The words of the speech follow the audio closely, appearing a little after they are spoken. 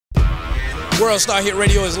World Star Hit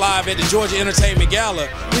Radio is live at the Georgia Entertainment Gala.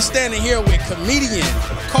 We're standing here with comedian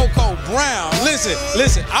CoCoa Brown. Listen,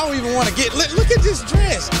 I don't even want to get, look at this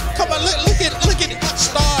dress. Come on, look at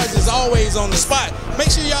Stars is always on the spot.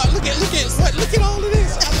 Make sure y'all look at all of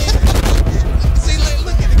this. I mean, see,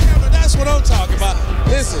 look at the camera. That's what I'm talking about.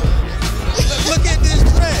 Listen, look at this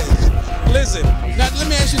dress. Listen, now let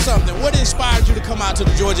me ask you something. What inspired you to come out to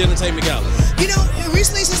the Georgia Entertainment Gala? You know,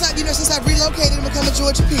 recently since I've relocated and become a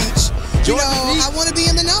Georgia Peach, I want to be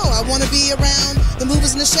in the know. I want to be around the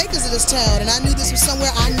movers and the shakers of this town, and I knew this was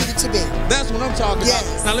somewhere I needed to be. That's what I'm talking about.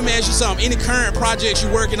 Now let me ask you something. Any current projects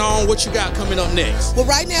you're working on? What you got coming up next? Well,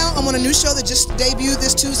 right now I'm on a new show that just debuted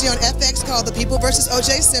this Tuesday on FX called The People vs.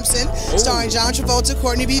 O.J. Simpson, starring John Travolta,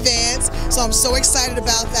 Courtney B. Vance. So I'm so excited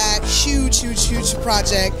about that. Huge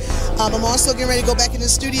project. I'm also getting ready to go back in the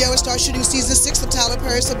studio and start shooting season 6 of Tyler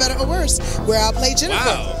Perry's For Better or Worse, where I'll play Jennifer.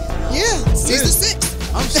 Wow. Yeah, season 6.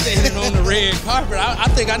 I'm standing on the red carpet. I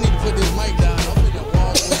think I need to put this mic down. I'm in the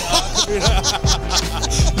wall.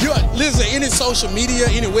 Listen, any social media,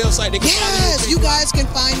 any website they can Yes, you guys can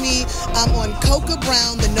find me on CoCoa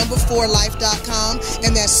Brown, the #4life.com,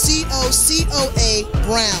 and that's CoCoa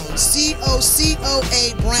Brown,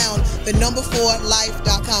 CoCoa Brown, the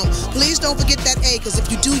 #4life.com. Please don't forget that A, because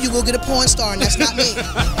if you do, you will get a porn star, and that's not me.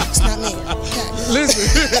 It's not me. Okay. Listen,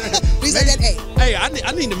 please say that A. Hey,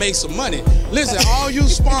 I need to make some money. Listen, all you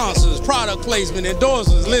sponsors, product placement,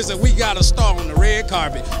 endorsers, listen, we got a star on the red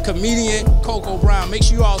carpet. Comedian CoCoa Brown. Make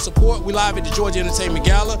sure you all support. We live at the Georgia Entertainment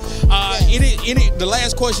Gala. The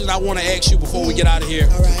last question I want to ask you before we get out of here.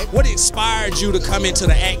 All right. What inspired you to come into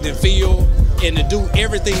the acting field and to do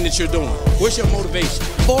everything that you're doing? What's your motivation?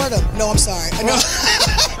 Boredom. No, I'm sorry. No.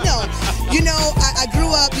 No. You know, I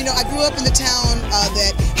grew up in the town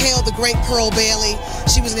that hailed the great Pearl Bailey.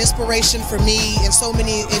 She was an inspiration for me and so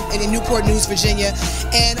many in Newport News, Virginia.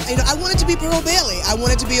 And I wanted to be Pearl Bailey. I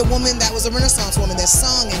wanted to be a woman that was a Renaissance woman that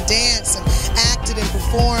sung and danced and acted and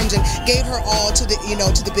performed and gave her all to the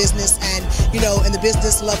to the business, and and the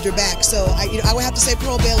business loved her back. So I would have to say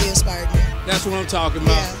Pearl Bailey inspired me. That's what I'm talking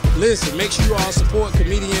about. Yeah. Listen, make sure you all support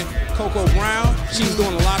comedian CoCoa Brown. She's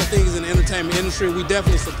doing a lot of things in the entertainment industry. We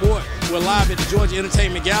definitely support. We're live at the Georgia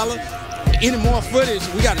Entertainment Gala. Any more footage,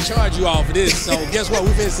 we got to charge you all for this. So guess what?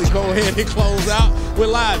 We're going to go ahead and close out. We're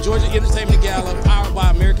live, Georgia Entertainment Gala, powered by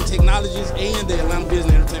American Technologies and the Atlanta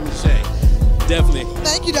Business Entertainment Exchange. Definitely.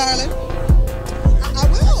 Thank you, darling.